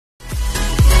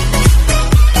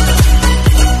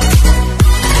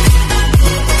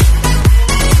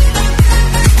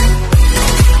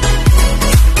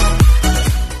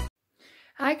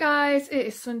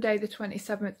is Sunday the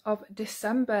 27th of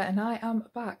December and I am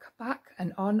back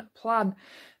and on plan.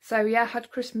 So yeah,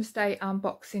 had Christmas Day and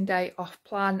Boxing Day off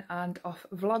plan and off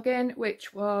vlogging,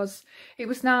 which was, it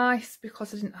was nice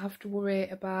because I didn't have to worry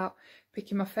about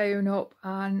picking my phone up,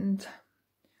 and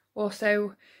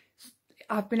also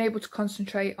I've been able to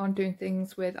concentrate on doing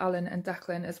things with Alan and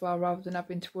Declan as well, rather than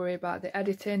having to worry about the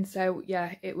editing. So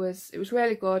yeah, it was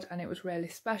really good and it was really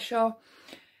special.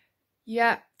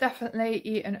 Yeah, definitely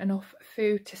eaten enough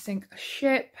food to sink a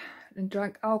ship, and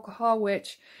drank alcohol,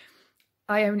 which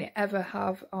I only ever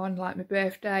have on like my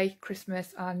birthday,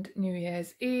 Christmas and New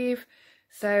Year's Eve.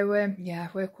 So yeah,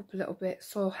 woke up a little bit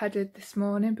sore-headed this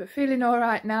morning, but feeling all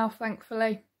right now,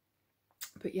 thankfully.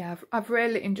 But yeah, I've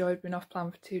really enjoyed being off plan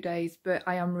for 2 days, but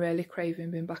I am really craving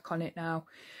being back on it now.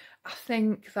 I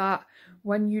think that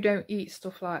when you don't eat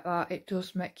stuff like that, it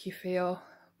does make you feel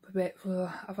a bit,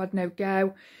 I've had no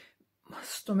go. My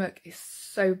stomach is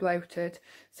so bloated.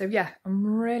 So yeah, I'm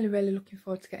really looking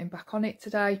forward to getting back on it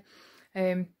today.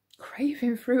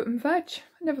 Craving fruit and veg.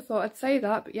 I never thought I'd say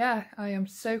that, but yeah, I am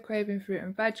so craving fruit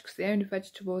and veg, because the only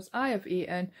vegetables I have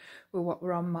eaten were what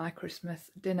were on my Christmas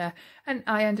dinner, and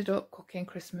I ended up cooking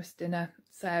Christmas dinner.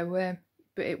 So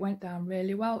but it went down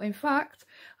really well. In fact,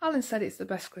 Alan said it's the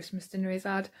best Christmas dinner he's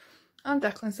had, and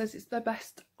Declan says it's the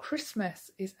best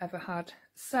Christmas he's ever had.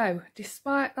 So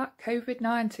despite that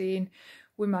COVID-19,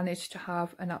 we managed to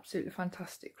have an absolutely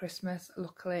fantastic Christmas,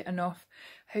 luckily enough.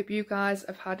 Hope you guys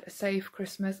have had a safe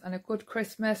Christmas and a good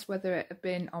Christmas, whether it have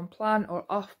been on plan or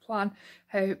off plan.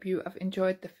 Hope you have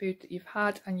enjoyed the food that you've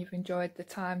had and you've enjoyed the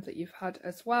time that you've had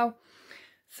as well.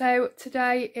 So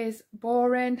today is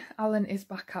boring. Alan is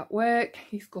back at work.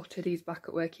 He's gutted he's back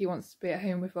at work. He wants to be at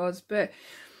home with us, but it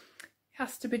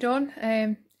has to be done.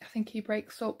 I think he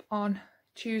breaks up on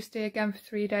Tuesday again for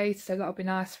 3 days, so that'll be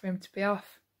nice for him to be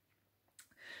off.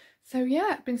 So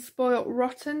yeah, been spoilt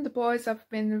rotten. The boys have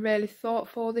been really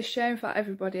thoughtful this year. In fact,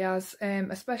 everybody has,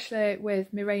 especially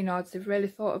with my Reynards. They've really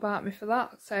thought about me for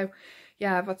that. So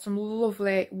yeah, I've had some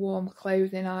lovely warm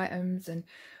clothing items and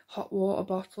hot water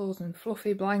bottles and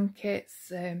fluffy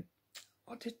blankets.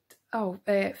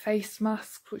 Face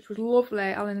masks, which was lovely.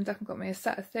 Alan and Declan got me a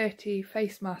set of 30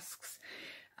 face masks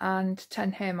and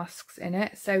 10 hair masks in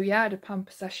it. So yeah, I had a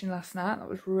pamper session last night. That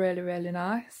was really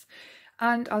nice.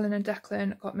 And Alan and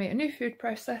Declan got me a new food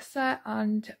processor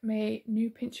and my new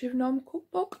Pinch of Nom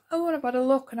cookbook. Oh, and I've had a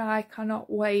look and I cannot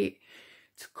wait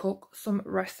to cook some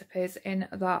recipes in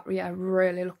that. Yeah,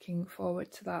 really looking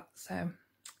forward to that. So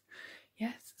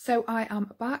yes, so I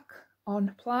am back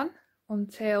on plan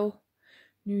until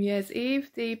New Year's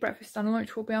Eve. The breakfast and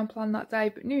lunch will be on plan that day,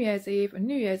 but New Year's Eve and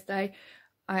New Year's Day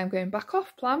I am going back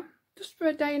off plan just for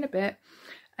a day and a bit,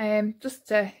 just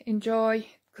to enjoy.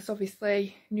 Because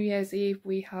obviously New Year's Eve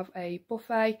we have a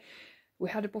buffet. We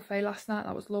had a buffet last night,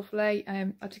 that was lovely.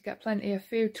 I did get plenty of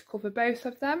food to cover both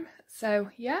of them. So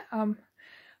yeah, I'm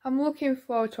looking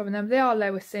forward to having them. They are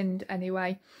lower sinned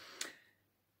anyway.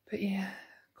 But yeah,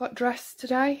 got dressed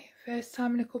today, first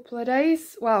time in a couple of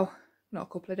days. Well, not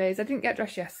a couple of days, I didn't get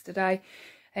dressed yesterday.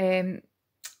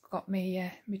 Got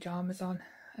my pyjamas on.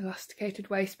 Elasticated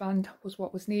waistband was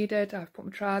what was needed. I've put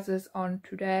my trousers on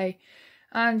today.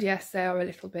 And yes, they are a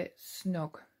little bit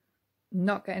snug.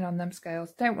 Not getting on them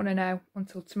scales. Don't want to know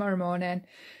until tomorrow morning.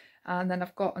 And then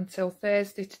I've got until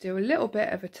Thursday to do a little bit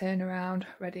of a turnaround,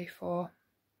 ready for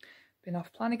being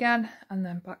off plan again. And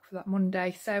then back for that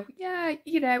Monday. So yeah,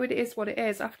 you know, it is what it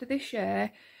is. After this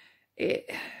year,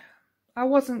 I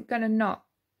wasn't going to not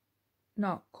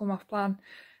come off plan.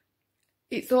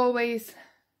 It's always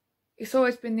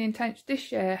been the intention.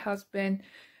 This year has been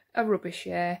a rubbish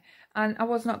year, and I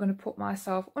was not going to put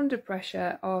myself under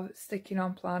pressure of sticking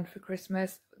on plan for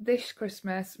Christmas. This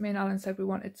Christmas, me and Alan said we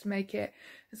wanted to make it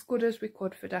as good as we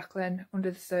could for Declan under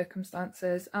the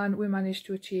circumstances, and we managed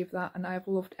to achieve that, and I've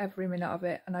loved every minute of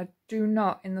it, and I do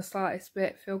not in the slightest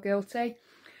bit feel guilty.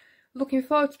 Looking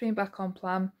forward to being back on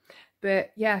plan,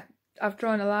 but yeah, I've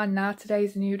drawn a line now.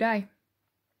 Today's a new day,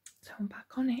 so I'm back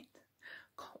on it.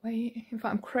 Can't wait. In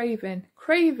fact, I'm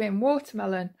craving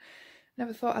watermelon.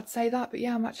 Never thought I'd say that, but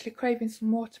yeah, I'm actually craving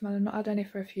some watermelon. Not had any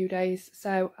for a few days,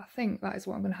 so I think that is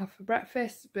what I'm going to have for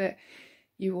breakfast, but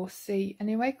you will see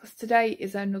anyway, because today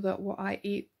is another what I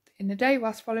eat in a day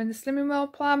whilst following the Slimming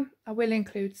World plan. I will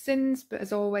include sins, but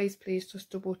as always, please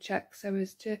just double check so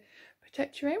as to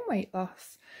protect your own weight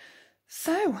loss.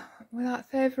 So without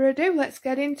further ado, let's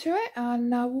get into it,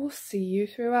 and I will see you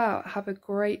throughout. Have a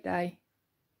great day.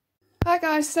 Hi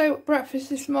guys, so breakfast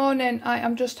this morning, I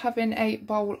am just having a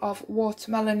bowl of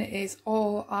watermelon. It is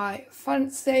all I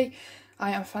fancy. I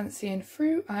am fancying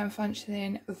fruit, I am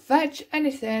fancying veg,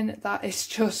 anything that is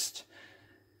just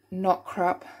not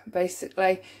crap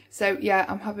basically. So yeah,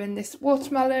 I'm having this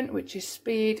watermelon, which is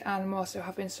Speed, and I'm also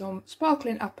having some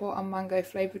sparkling apple and mango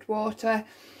flavoured water.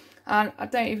 And I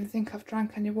don't even think I've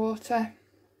drank any water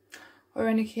or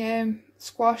any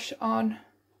squash on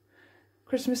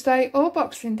Christmas Day or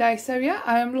Boxing Day. So yeah,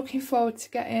 I am looking forward to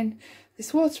getting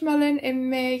this watermelon in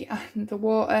me and the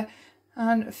water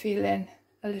and feeling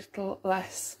a little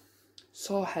less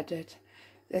sore-headed.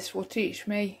 This will teach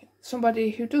me,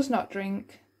 somebody who does not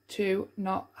drink, to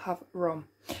not have rum.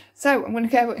 So I'm going to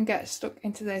go and get stuck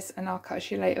into this, and I'll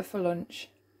catch you later for lunch.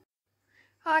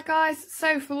 Hi guys,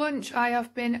 so for lunch I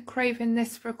have been craving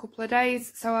this for a couple of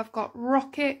days. So I've got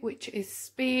Rocket, which is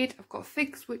Speed, I've got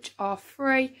figs, which are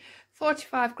free,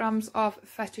 45 grams of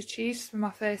feta cheese for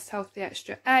my first healthy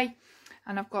extra A,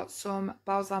 and I've got some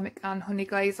balsamic and honey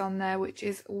glaze on there, which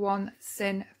is 1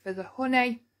 sin for the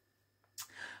honey.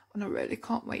 And I really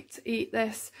can't wait to eat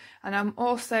this. And I'm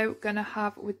also going to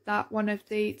have with that one of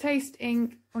the Taste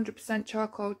Inc 100%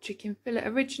 charcoal chicken fillet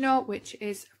original, which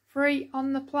is free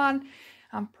on the plan,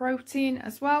 and protein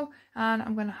as well. And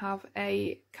I'm going to have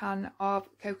a can of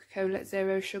Coca-Cola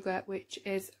Zero Sugar, which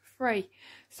is free.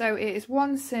 So it is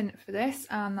 1 sin for this,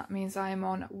 and that means I am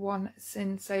on 1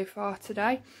 sin so far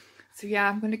today. So yeah,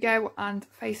 I'm going to go and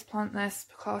face plant this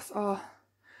because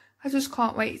I just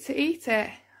can't wait to eat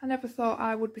it. I never thought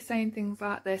I would be saying things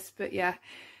like this, but yeah,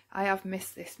 I have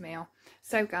missed this meal.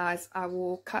 So guys, I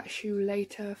will catch you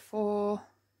later for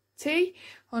tea,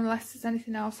 unless there's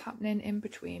anything else happening in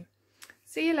between.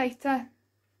 See you later.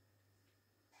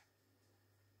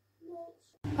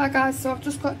 Hi guys, so I've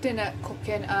just got dinner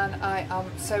cooking and I am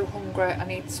so hungry. I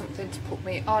need something to put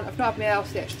me on. I've not had my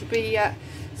healthy extra B yet,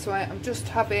 so I'm just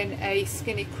having a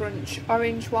Skinny Crunch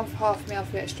orange, one for half my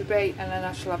healthy extra B, and then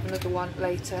I shall have another one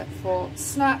later for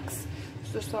snacks.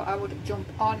 So just thought I would jump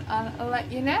on and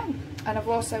let you know. And I've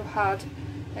also had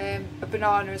a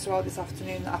banana as well this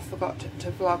afternoon that I forgot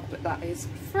to vlog, but that is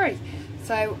free.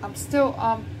 So I'm still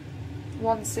on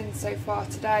 1 sin so far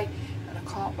today, and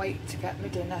I can't wait to get my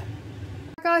dinner.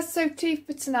 Guys, so tea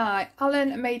for tonight.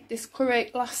 Alan made this curry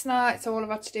last night, so all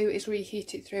I've had to do is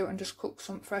reheat it through and just cook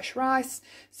some fresh rice.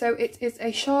 So it is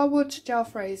a Sharwood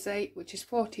jalfrezi, which is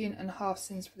 14.5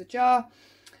 cents for the jar.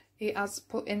 He has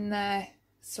put in there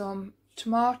some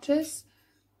tomatoes,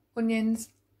 onions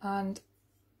and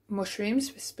mushrooms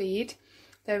for Speed.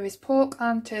 There is pork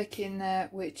and turkey in there,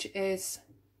 which is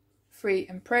free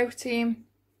and protein.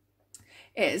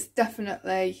 It has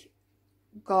definitely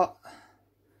got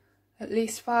at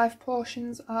least 5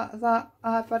 portions out of that.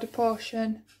 I've had a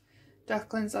portion,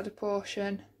 Declan's had a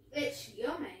portion. It's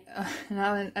yummy.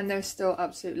 And there's still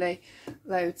absolutely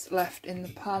loads left in the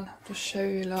pan. I'll just show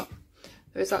you, look.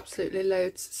 There's absolutely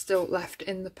loads still left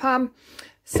in the pan.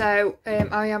 So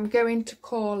I am going to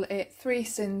call it 3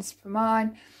 sins for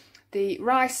mine. The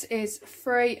rice is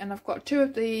free, and I've got 2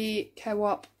 of the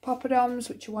Co-op poppadoms,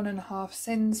 which are 1.5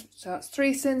 sins, so that's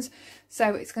 3 sins.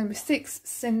 So it's going to be 6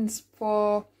 sins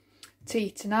for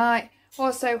tea tonight.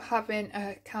 Also having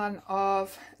a can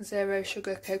of Zero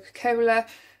Sugar Coca-Cola.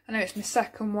 I know it's my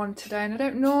second one today, and I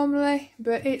don't normally,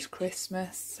 but it's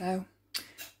Christmas, so,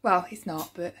 well, it's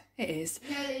not, but it is.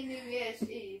 Nearly New Year's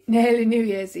Eve. Nearly New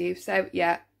Year's Eve, so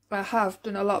yeah, I have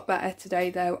done a lot better today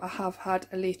though. I have had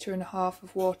 1.5 litres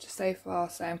of water so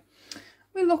far, so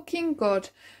we're looking good.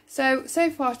 So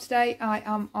far today I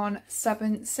am on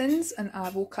 7 sins, and I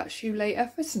will catch you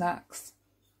later for snacks.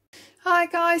 Hi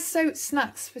guys, so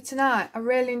snacks for tonight. I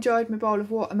really enjoyed my bowl of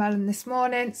watermelon this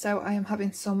morning, so I am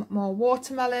having some more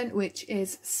watermelon, which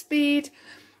is Speed.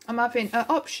 I'm having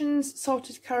options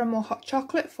salted caramel hot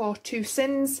chocolate for 2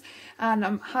 sins, and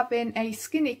I'm having a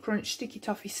Skinny Crunch sticky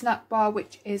toffee snack bar,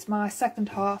 which is my second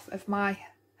half of my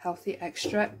healthy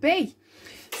extra B.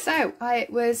 So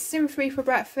it was sin free for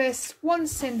breakfast, 1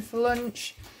 sin for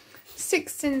lunch,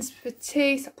 6 sins for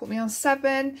tea, so that put me on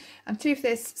 7, and 2 for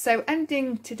this, so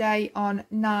ending today on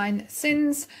 9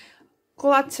 sins.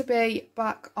 Glad to be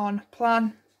back on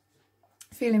plan,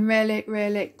 feeling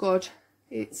really good.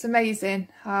 It's amazing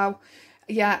how,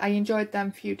 yeah, I enjoyed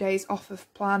them few days off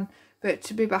of plan, but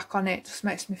to be back on it just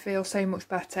makes me feel so much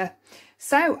better.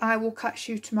 So I will catch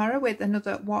you tomorrow with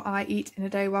another what I eat in a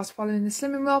day whilst following the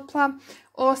Slimming World plan.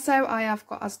 Also, I have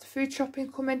got Asda food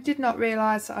shopping coming. Did not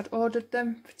realise that I'd ordered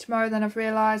them for tomorrow. Then I've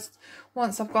realised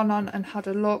once I've gone on and had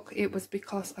a look, it was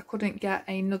because I couldn't get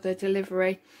another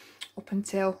delivery up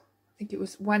until I think it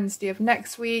was Wednesday of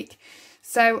next week.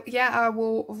 So yeah, I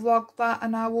will vlog that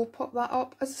and I will put that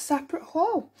up as a separate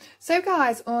haul. So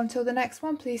guys, until the next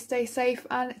one, please stay safe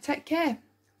and take care.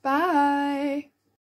 Bye.